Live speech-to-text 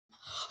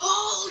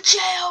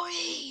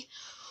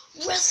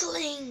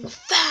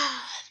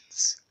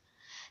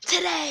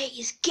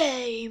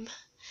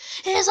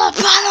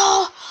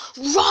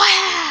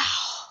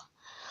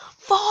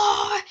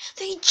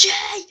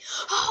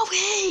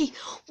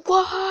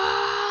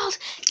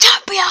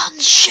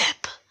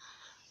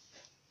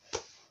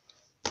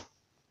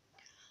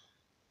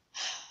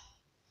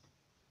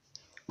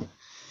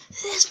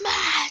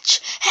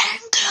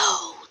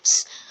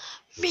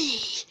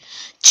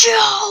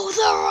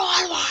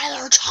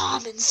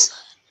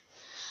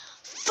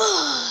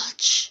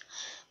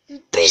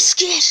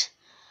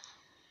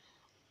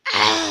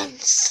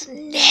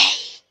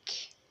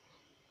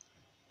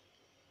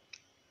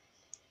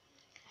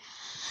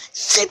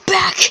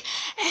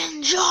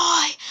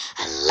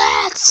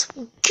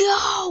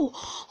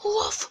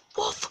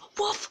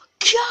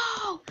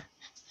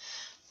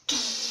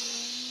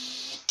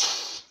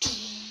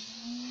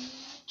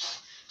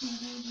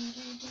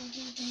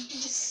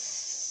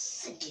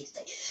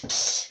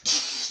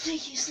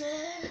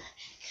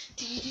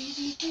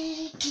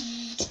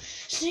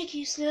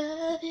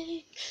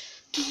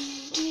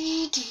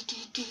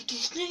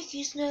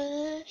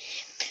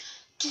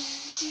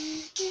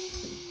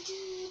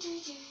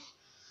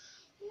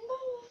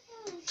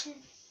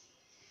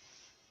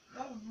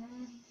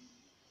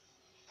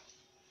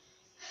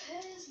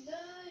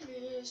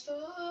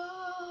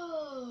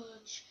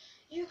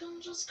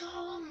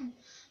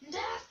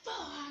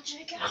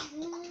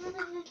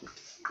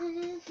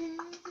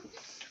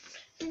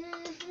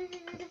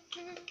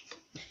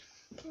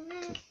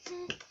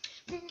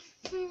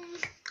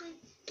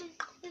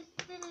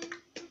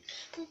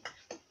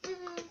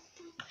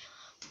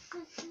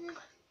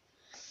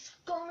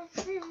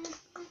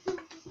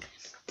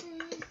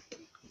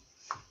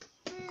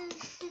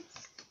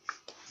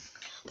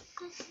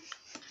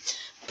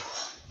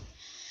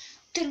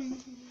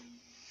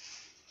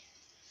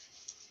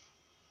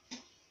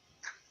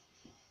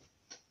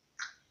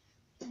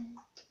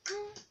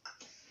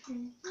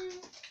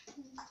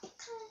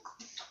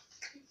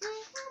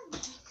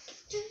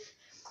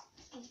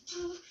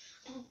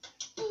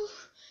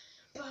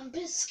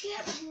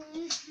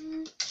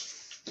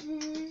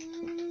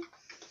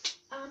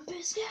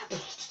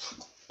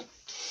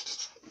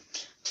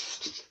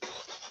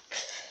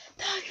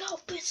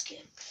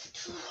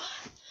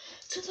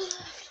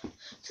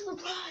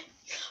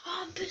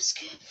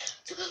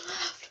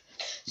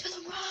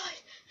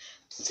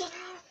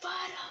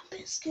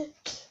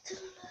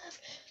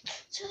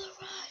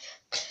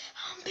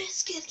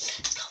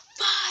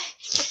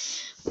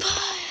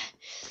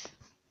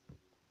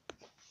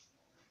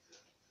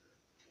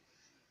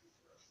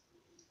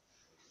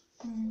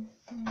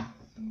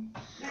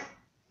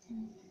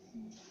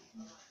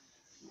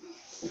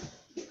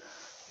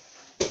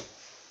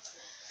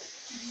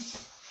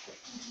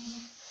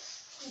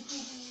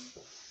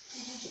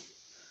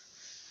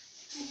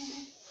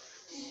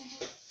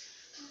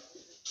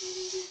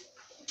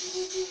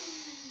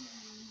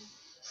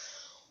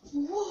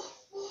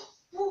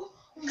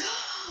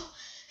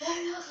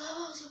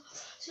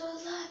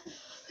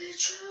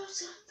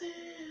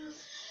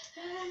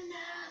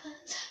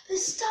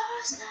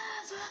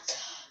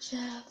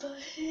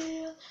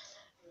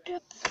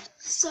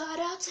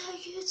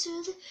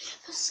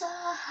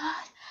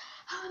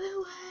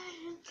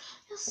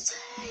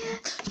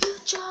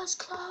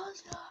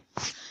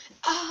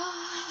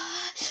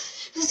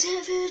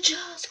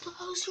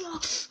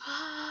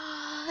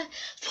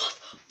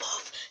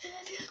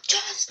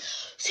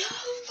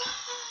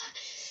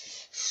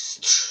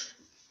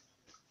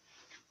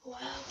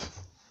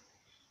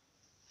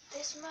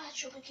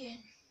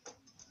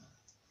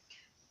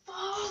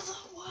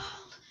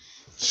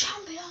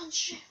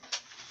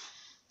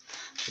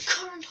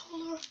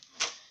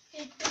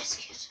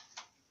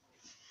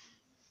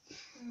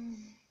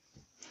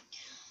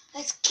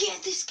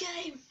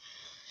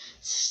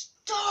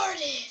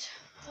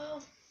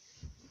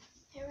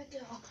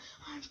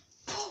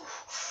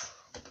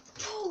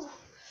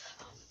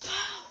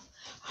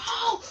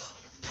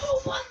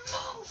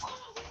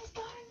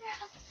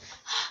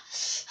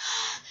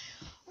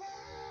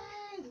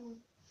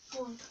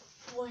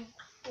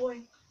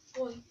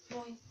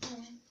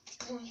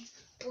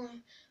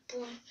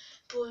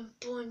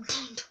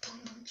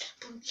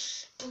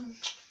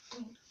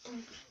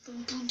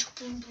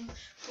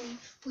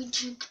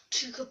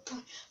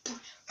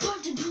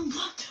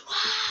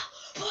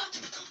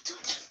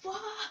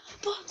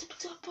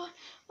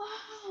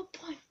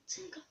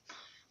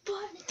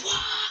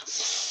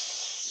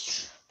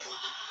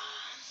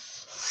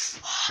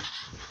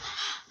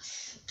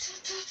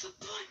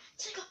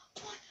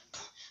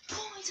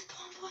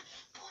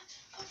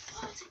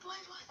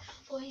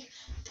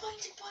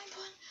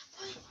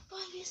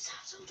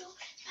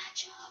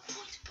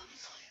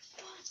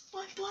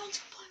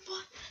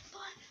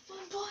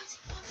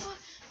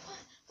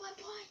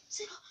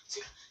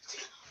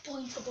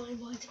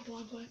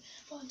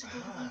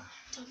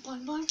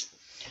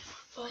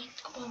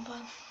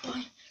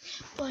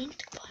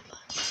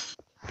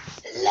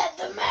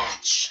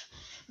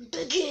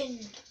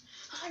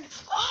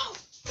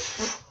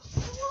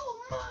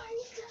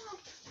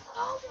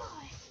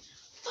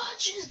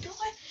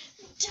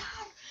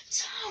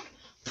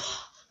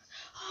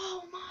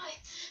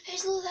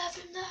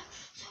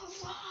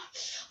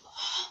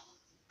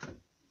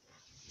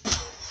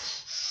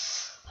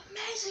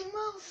amazing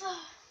move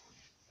there.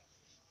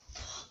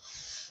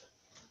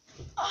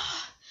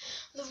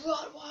 The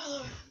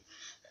Rottweiler.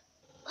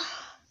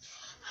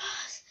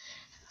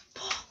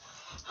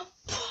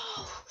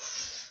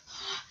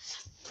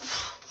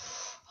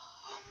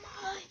 Oh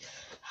my.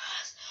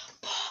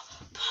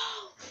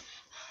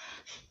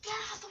 Get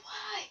out of the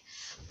way.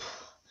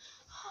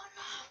 Oh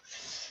no.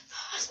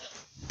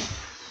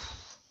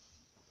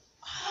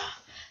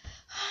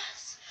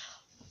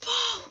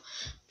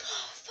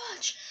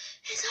 Fudge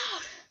is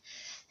out.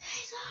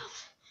 He's out.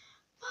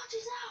 Fudge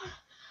is out.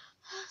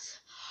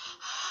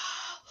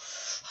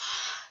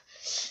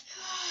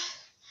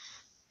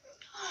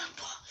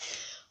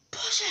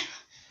 Push him.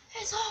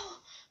 It's over.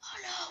 Oh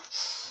no.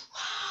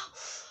 Wow.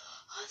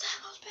 Oh, there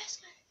goes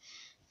Biscuit.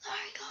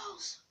 There he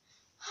goes.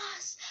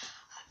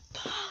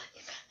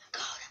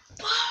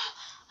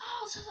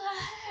 Oh, to the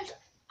head.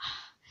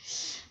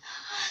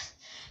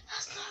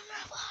 That's not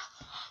enough.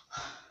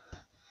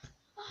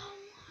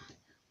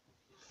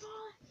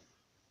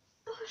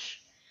 Push.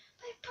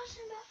 They push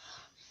him back.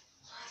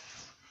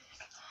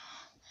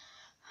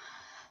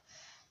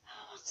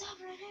 What's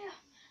happening here?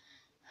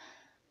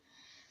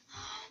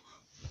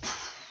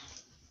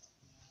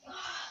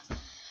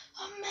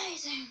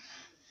 Amazing.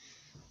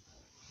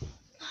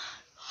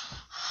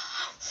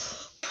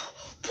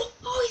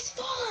 Oh, he's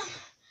fallen.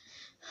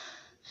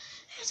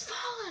 He's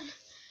fallen.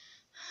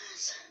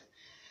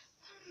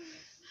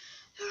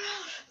 You're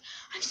out.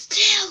 I'm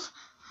still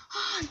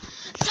on.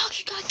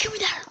 Lucky guy, give me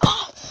that.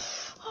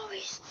 Oh,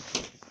 he's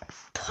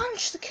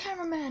punched the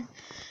cameraman.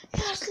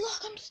 Yes,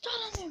 look, I'm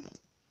still on him.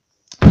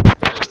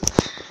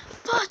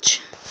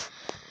 Fudge.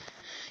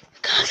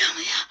 You can't tell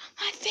me how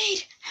my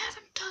feet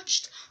haven't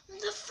touched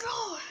the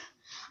floor.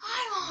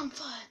 I'm on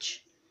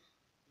Fudge.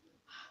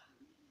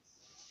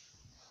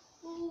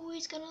 Oh,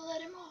 he's gonna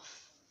let him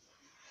off.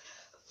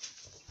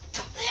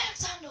 The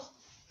axe handle.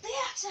 The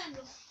axe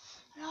handle.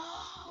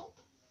 No.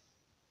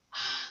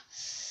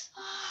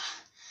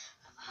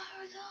 There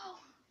we go.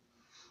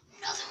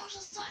 Nothing was a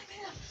sign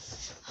here.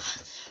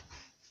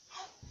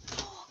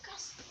 Oh,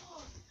 gas the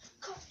floor.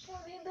 Come for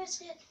me,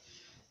 Biscuit.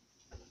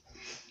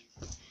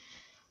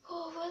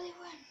 Oh, will he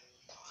win?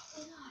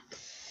 Probably not.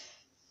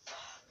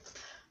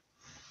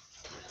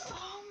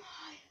 Oh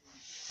my.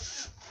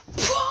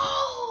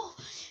 Whoa!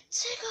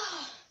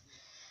 Tigêr!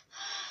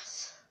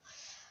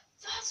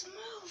 That's a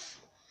move.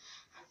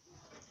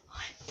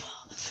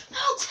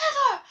 No,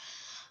 Tigêr!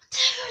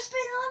 Tigêr's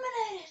been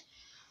eliminated!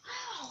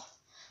 Ow!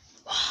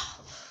 Wow!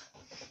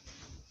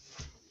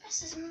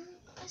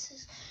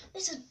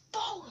 This is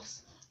bogus!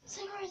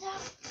 Tigêr is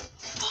out.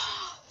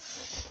 Wow!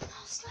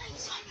 Now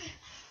SnaKe's on me.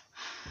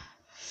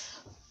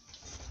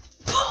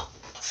 Oh,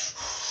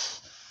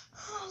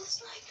 the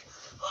SnaKe!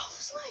 Oh,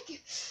 the SnaKe!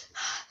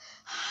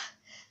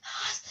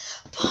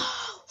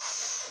 Oh,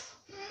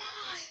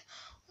 my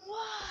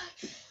word!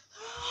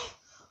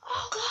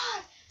 Oh,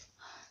 God!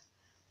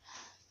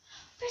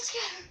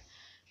 Biscuit!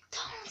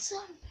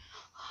 Donaldson!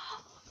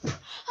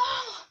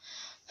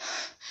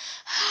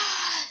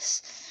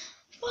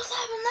 What's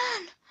happened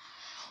then?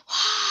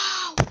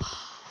 Wow!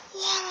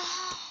 What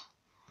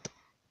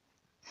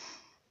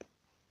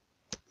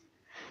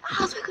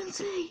As we can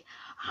see,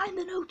 I'm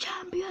the new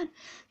champion.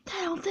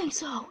 They don't think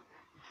so.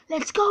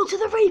 Let's go to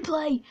the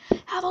replay.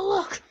 Have a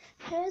look.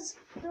 Here's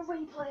the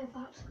replay of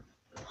that.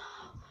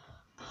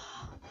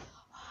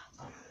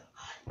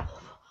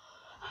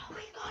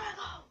 He's gonna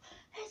go.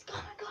 He's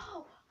gonna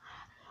go.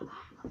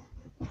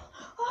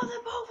 Oh,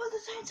 they're both at the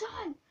same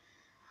time.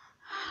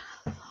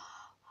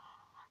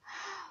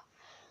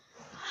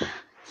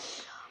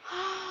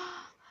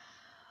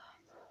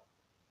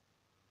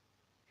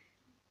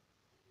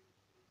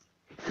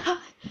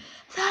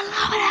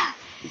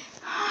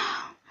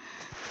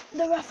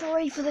 The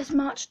referee for this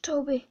match,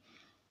 Toby.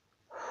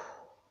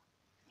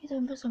 He's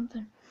in for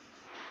something.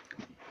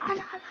 I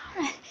know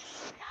it.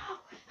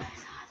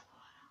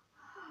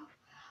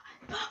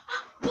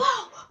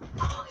 Whoa!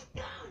 Oh, he's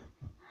down.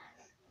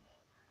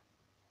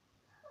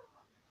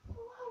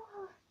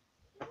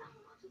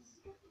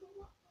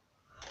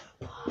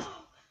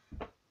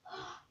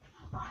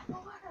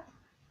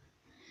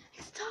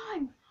 It's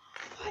time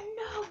for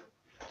no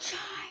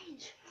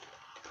change.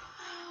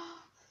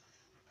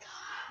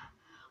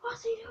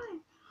 What's he doing?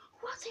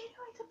 What's he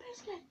doing to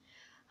Biscuit?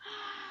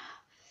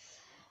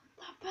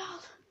 That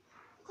belt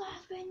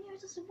has been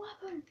used as a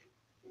weapon,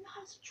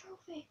 not as a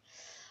trophy.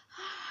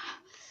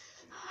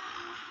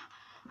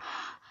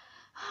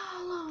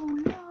 Oh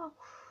no!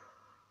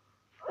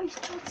 He's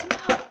choked him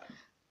out.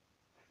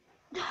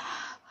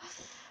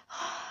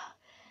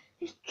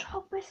 He's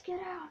choked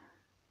Biscuit out.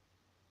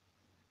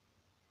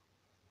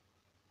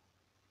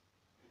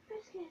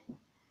 Biscuit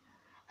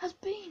has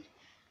been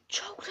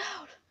choked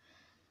out.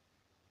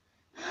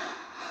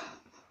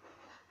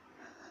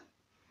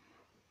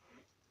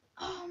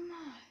 Oh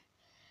my.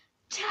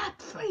 Tap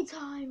 3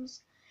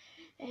 times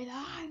if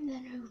I'm the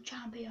new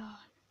champion.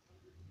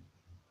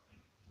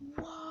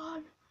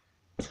 1,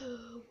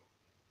 2,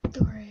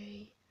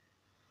 3.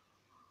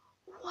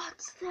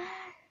 What's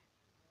that?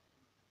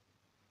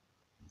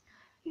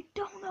 You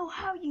don't know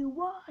how you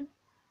won.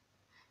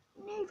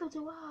 Neither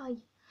do I.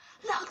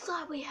 Looks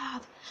like we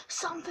have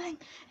something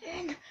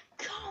in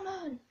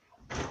common.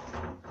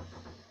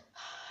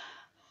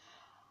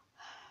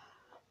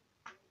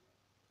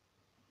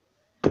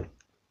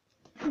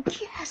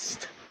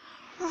 Guest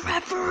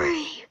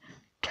referee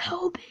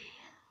Toby,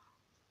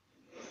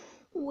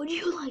 would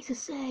you like to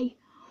say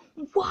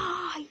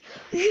why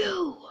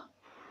you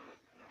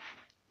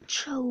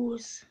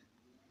chose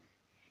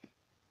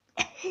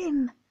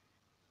him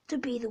to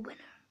be the winner?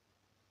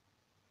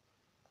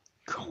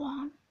 Go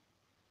on.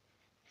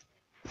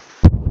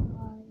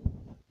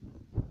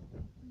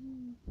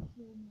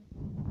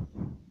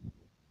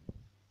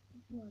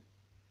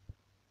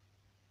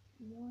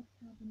 What's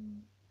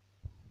happening?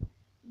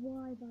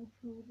 Why have I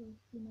told this,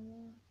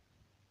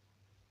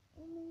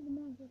 Only the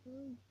match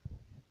referee.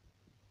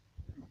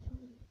 I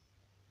told this.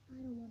 I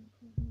don't want to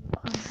cause no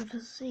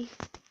controversy.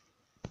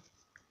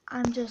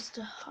 I'm just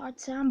a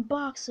hard-time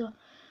boxer,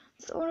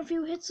 throwing a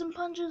few hits and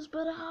punches,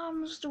 but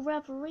I'm just a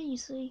referee,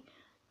 see?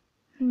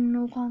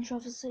 No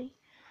controversy.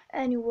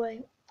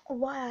 Anyway,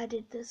 why I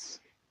did this?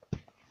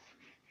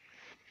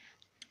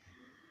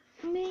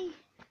 Me.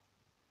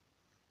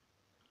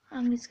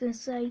 I'm just gonna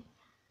say,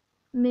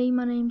 me,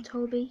 my name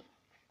Toby,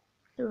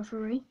 the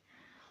referee,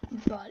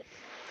 but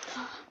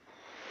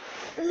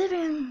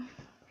living,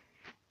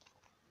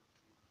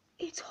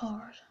 it's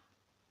hard.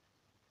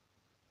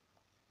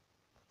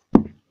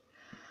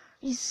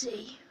 You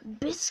see,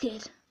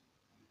 Biscuit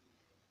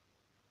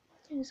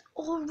is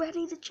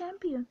already the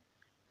champion,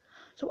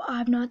 so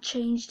I've not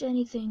changed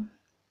anything.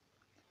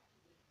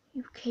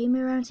 You came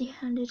here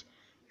empty-handed,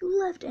 you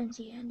left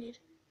empty-handed.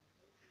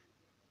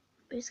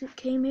 Biscuit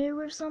came here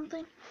with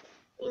something,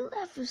 he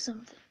left with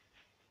something.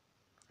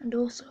 And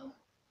also,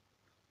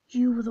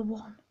 you were the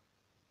one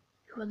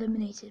who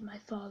eliminated my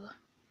father.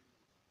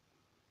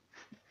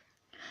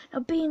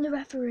 Now, being the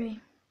referee,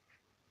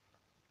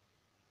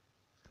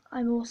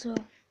 I'm also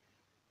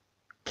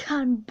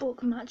can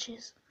book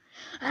matches,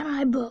 and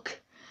I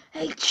book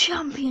a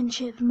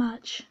championship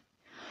match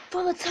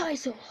for the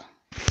title.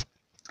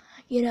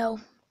 You,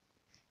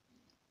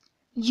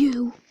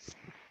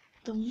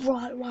 the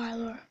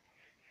Rottweiler,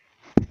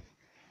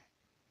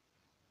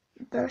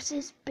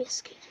 versus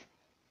Biscuit.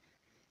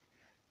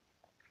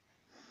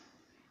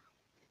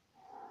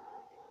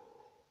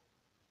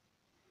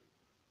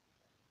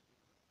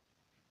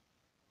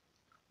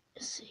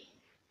 See,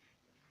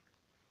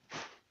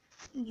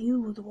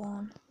 you were the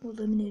one who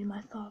eliminated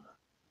my father.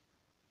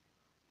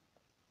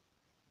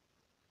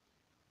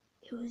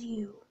 It was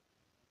you.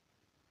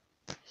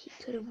 He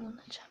could have won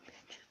the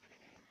championship.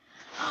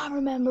 I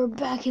remember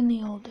back in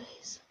the old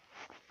days,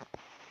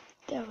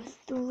 there were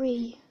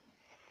 3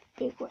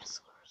 big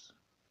wrestlers.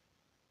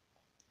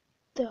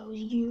 There was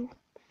you,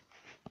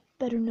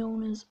 better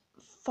known as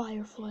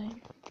Fireflame.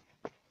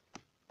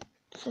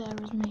 There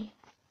was me.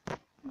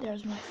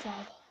 There's my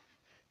father.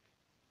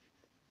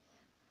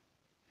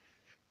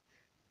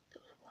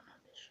 There was one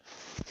ambition.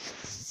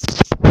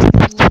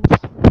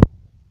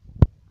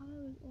 I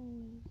was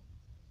always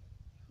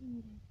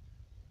treated.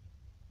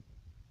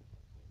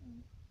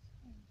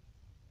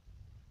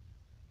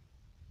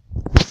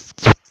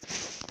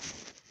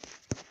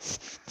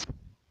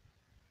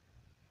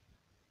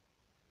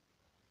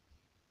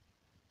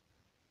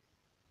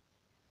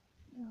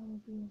 I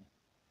will be